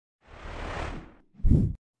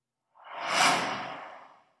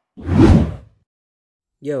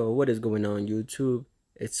Yo, what is going on YouTube?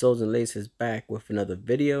 It's SolesnLaces back with another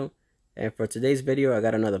video. And for today's video, I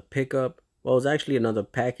got another pickup. Well, it's actually another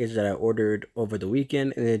package that I ordered over the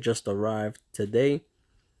weekend and it just arrived today.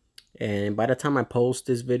 And by the time I post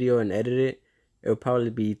this video and edit it, it'll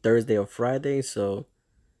probably be Thursday or Friday. So,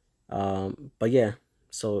 but yeah,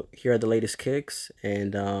 so here are the latest kicks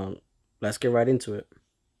and let's get right into it.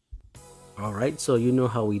 Alright, so you know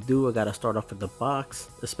how we do. I gotta start off with the box,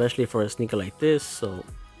 especially for a sneaker like this. So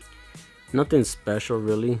nothing special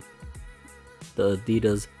really. The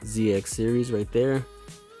Adidas ZX series right there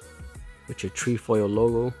with your trefoil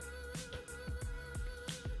logo.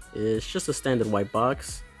 It's just a standard white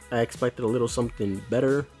box. I expected a little something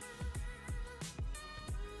better,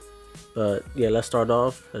 but yeah, let's start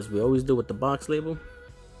off as we always do with the box label.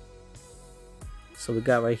 So we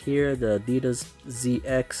got right here the Adidas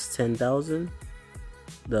ZX 10,000,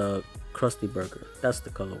 the Krusty Burger. That's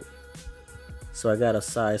the colorway. So I got a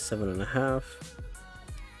size 7.5,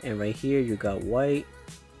 and right here you got white,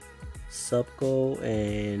 Subco,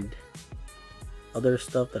 and other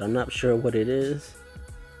stuff that I'm not sure what it is.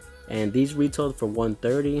 And these retailed for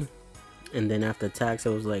 $130, and then after tax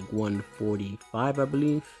it was like $145, I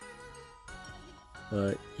believe.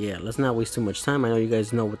 But yeah, let's not waste too much time. I know you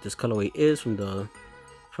guys know what this colorway is from the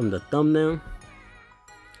thumbnail.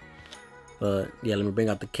 But yeah, let me bring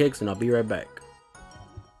out the kicks and I'll be right back.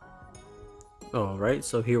 Alright,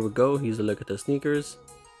 so here we go. Here's a look at the sneakers.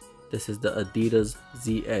 This is the Adidas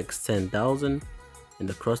ZX 10,000 in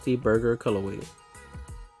the Krusty Burger colorway.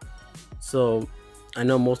 So I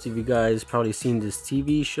know most of you guys probably seen this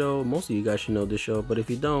TV show. Most of you guys should know this show, but if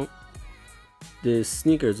you don't, this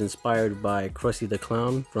sneaker is inspired by Krusty the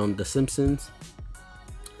Clown from The Simpsons.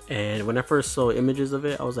 And when I first saw images of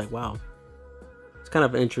it, I was like, wow, it's kind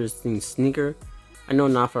of an interesting sneaker. I know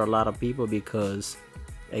not for a lot of people because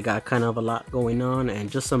it got kind of a lot going on, and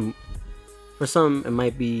just for some it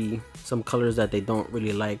might be some colors that they don't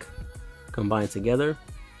really like combined together.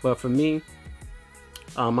 But for me,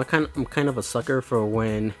 I'm kind of a sucker for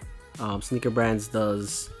when sneaker brands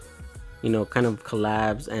does, you know, kind of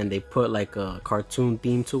collabs and they put like a cartoon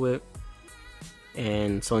theme to it.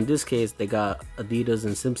 And so in this case they got Adidas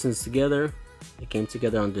and Simpsons together. They came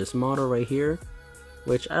together on this model right here,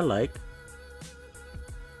 which I like.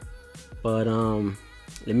 But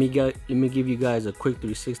let me give you guys a quick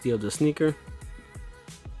 360 of the sneaker.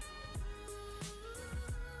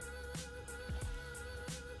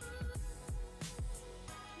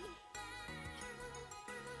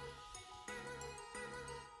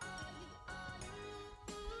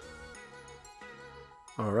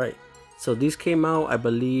 Alright, so these came out, I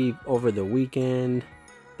believe, over the weekend.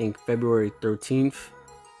 I think February 13th.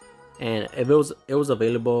 And it was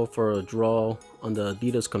available for a draw on the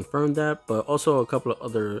Adidas Confirmed app, but also a couple of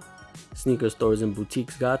other sneaker stores and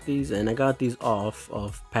boutiques got these, and I got these off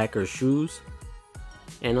of Packer Shoes.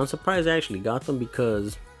 And I'm surprised I actually got them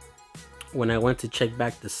because when I went to check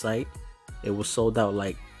back the site, it was sold out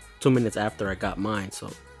like 2 minutes after I got mine.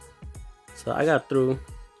 So I got through,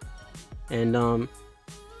 and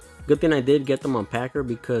good thing I did get them on Packer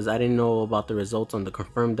because I didn't know about the results on the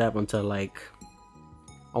Confirmed app until like,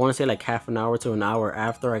 I want to say like half an hour to an hour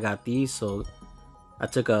after I got these. So I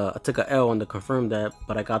took a L on the Confirmed app,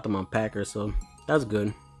 but I got them on Packer, so that's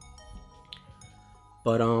good.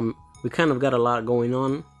 But we kind of got a lot going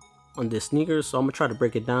on this sneaker, so I'm gonna try to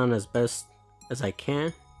break it down as best as I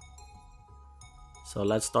can. So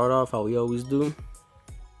let's start off how we always do.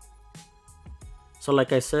 So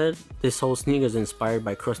like I said, this whole sneaker is inspired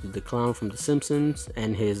by Krusty the Clown from The Simpsons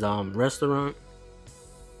and his restaurant.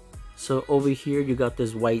 So over here you got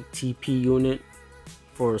this white TP unit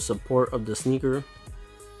for support of the sneaker.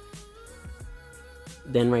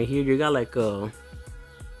 Then right here you got like a,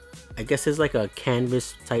 I guess it's like a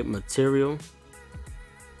canvas type material.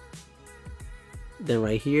 Then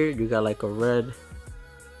right here you got like a red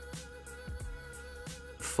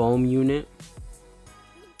foam unit.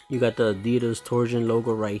 You got the Adidas torsion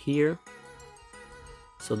logo right here.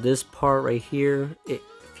 So this part right here, it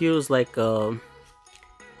feels like I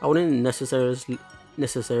wouldn't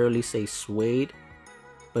necessarily say suede,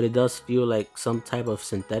 but it does feel like some type of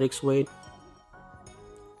synthetic suede.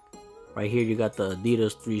 Right here you got the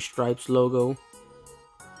Adidas 3 stripes logo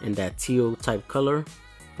in that teal type color,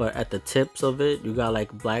 but at the tips of it you got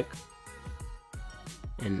like black.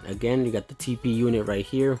 And again you got the TP unit right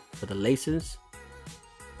here for the laces.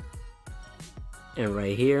 And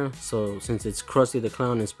right here, so since it's Krusty the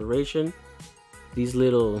Clown inspiration, these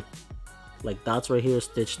little like dots right here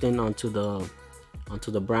stitched in onto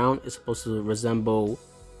the brown is supposed to resemble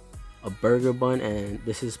a burger bun, and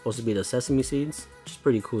this is supposed to be the sesame seeds. Just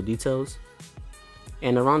pretty cool details.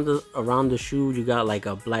 And around the shoe you got like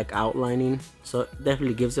a black outlining, so it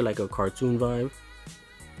definitely gives it like a cartoon vibe.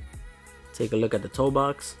 Take a look at the toe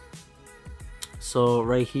box. So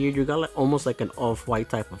right here you got like almost like an off-white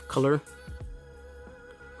type of color.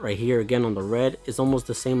 Right here again on the red, it's almost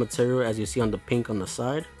the same material as you see on the pink on the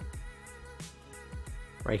side.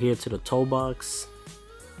 Right here to the toe box,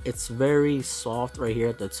 it's very soft right here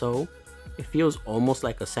at the toe. It feels almost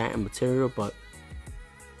like a satin material, but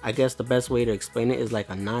I guess the best way to explain it is like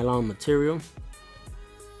a nylon material.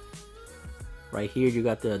 Right here you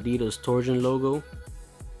got the Adidas torsion logo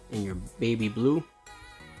in your baby blue.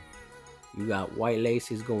 You got white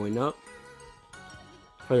laces going up.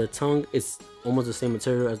 For the tongue, it's almost the same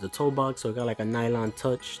material as the toe box, so it got like a nylon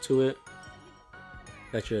touch to it.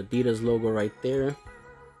 Got your Adidas logo right there.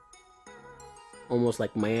 Almost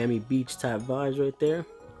like Miami Beach type vibes right there.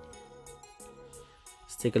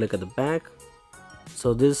 Let's take a look at the back.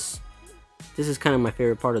 So this is kind of my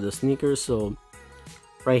favorite part of the sneaker. So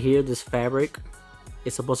right here, this fabric,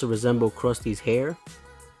 it's supposed to resemble Krusty's hair.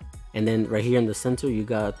 And then right here in the center, you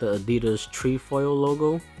got the Adidas trefoil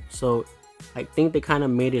logo. So I think they kind of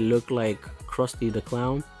made it look like Krusty the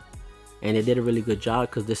Clown. And they did a really good job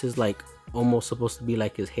because this is like almost supposed to be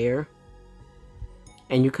like his hair.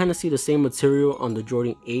 And you kind of see the same material on the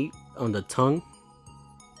Jordan 8 on the tongue.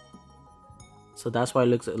 So that's why it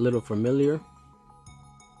looks a little familiar.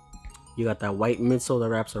 You got that white midsole that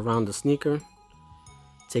wraps around the sneaker.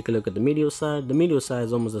 Take a look at the medial side. The medial side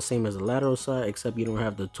is almost the same as the lateral side, except you don't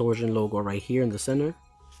have the torsion logo right here in the center.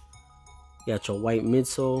 You got your white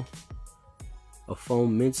midsole, a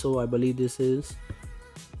foam midsole, I believe this is.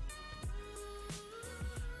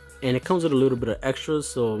 And it comes with a little bit of extras.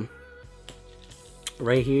 So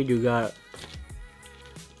right here you got,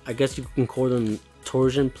 I guess you can call them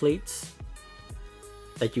torsion plates,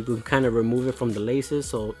 that you can kind of remove it from the laces.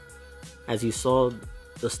 So as you saw,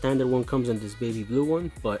 the standard one comes in this baby blue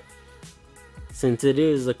one, but since it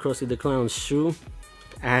is a Krusty the Clown shoe,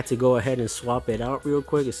 I had to go ahead and swap it out real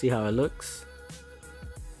quick and see how it looks.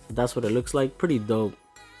 So that's what it looks like. Pretty dope.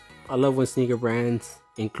 I love when sneaker brands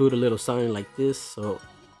include a little something like this, so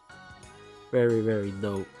very, very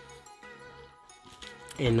dope.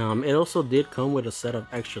 And it also did come with a set of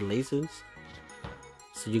extra laces.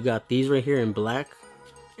 So you got these right here in black,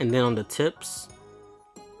 and then on the tips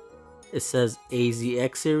it says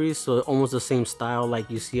AZX series, so almost the same style like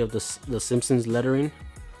you see of the Simpsons lettering,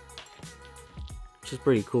 which is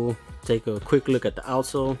pretty cool. Take a quick look at the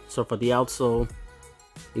outsole. So for the outsole,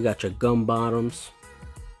 you got your gum bottoms.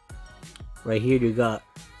 Right here you got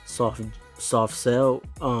soft cell,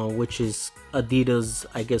 which is Adidas,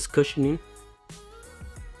 I guess, cushioning.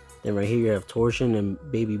 Then right here you have torsion and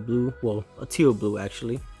baby blue, well, a teal blue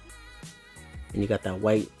actually, and you got that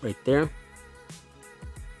white right there.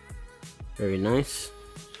 Very nice.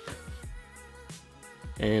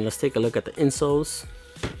 And let's take a look at the insoles.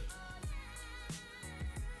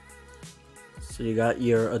 So you got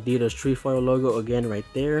your Adidas trefoil logo again right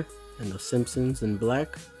there, and the Simpsons in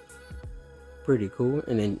black. Pretty cool.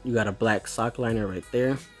 And then you got a black sock liner right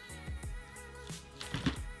there.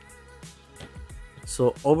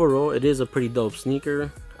 So overall, it is a pretty dope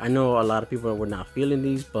sneaker. I know a lot of people were not feeling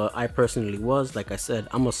these, but I personally was. Like I said,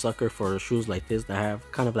 I'm a sucker for shoes like this that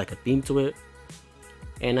have kind of like a theme to it.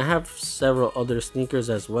 And I have several other sneakers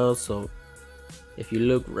as well. So if you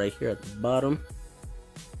look right here at the bottom,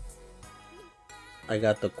 I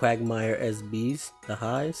got the Quagmire SBs, the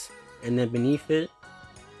highs. And then beneath it,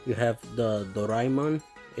 you have the Doraemon,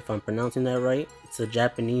 if I'm pronouncing that right. It's a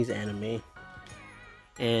Japanese anime.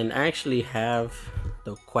 And I actually have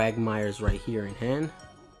the Quagmires right here in hand.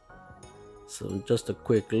 So just a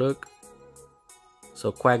quick look.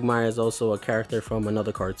 So Quagmire is also a character from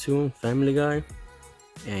another cartoon, Family Guy.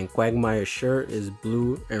 And Quagmire's shirt is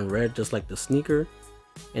blue and red, just like the sneaker.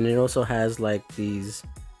 And it also has like these,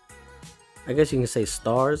 I guess you can say,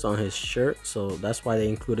 stars on his shirt. So that's why they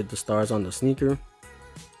included the stars on the sneaker.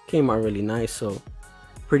 Came out really nice, so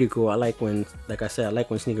pretty cool. I like when, like I said, I like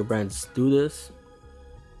when sneaker brands do this.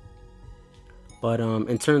 But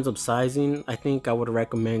in terms of sizing, I think I would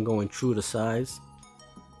recommend going true to size.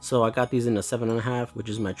 So I got these in a 7.5, which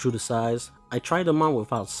is my true to size. I tried them on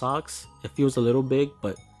without socks. It feels a little big,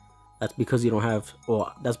 but that's because you don't have,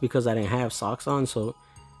 well, that's because I didn't have socks on. So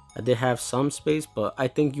I did have some space, but I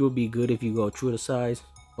think you would be good if you go true to size.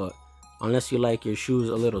 But unless you like your shoes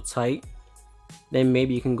a little tight, then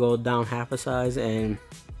maybe you can go down half a size. And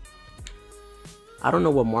I don't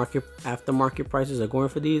know what aftermarket prices are going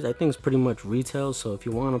for these. I think it's pretty much retail, so if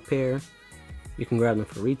you want a pair, you can grab them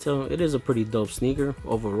for retail. It is a pretty dope sneaker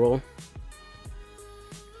overall.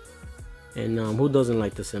 And who doesn't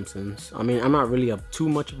like The Simpsons? I mean, I'm not really too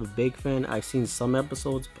much of a big fan. I've seen some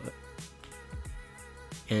episodes, but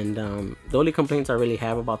the only complaints I really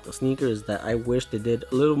have about the sneaker is that I wish they did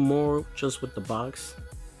a little more just with the box.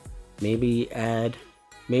 Maybe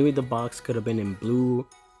the box could have been in blue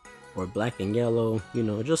or black and yellow, you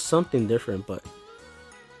know, just something different. But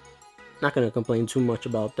not gonna complain too much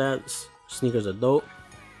about that. Sneakers are dope.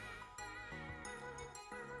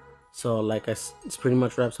 So it's pretty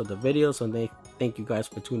much wraps up the video. So thank you guys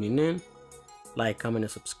for tuning in. Like, comment,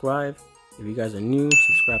 and subscribe. If you guys are new,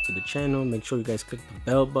 subscribe to the channel. Make sure you guys click the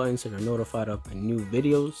bell button so you're notified of my new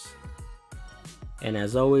videos. And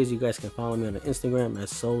as always, you guys can follow me on Instagram at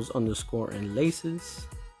Soles_and_Laces.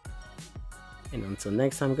 And until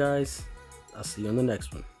next time, guys, I'll see you on the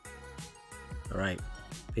next one. Alright,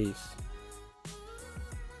 peace.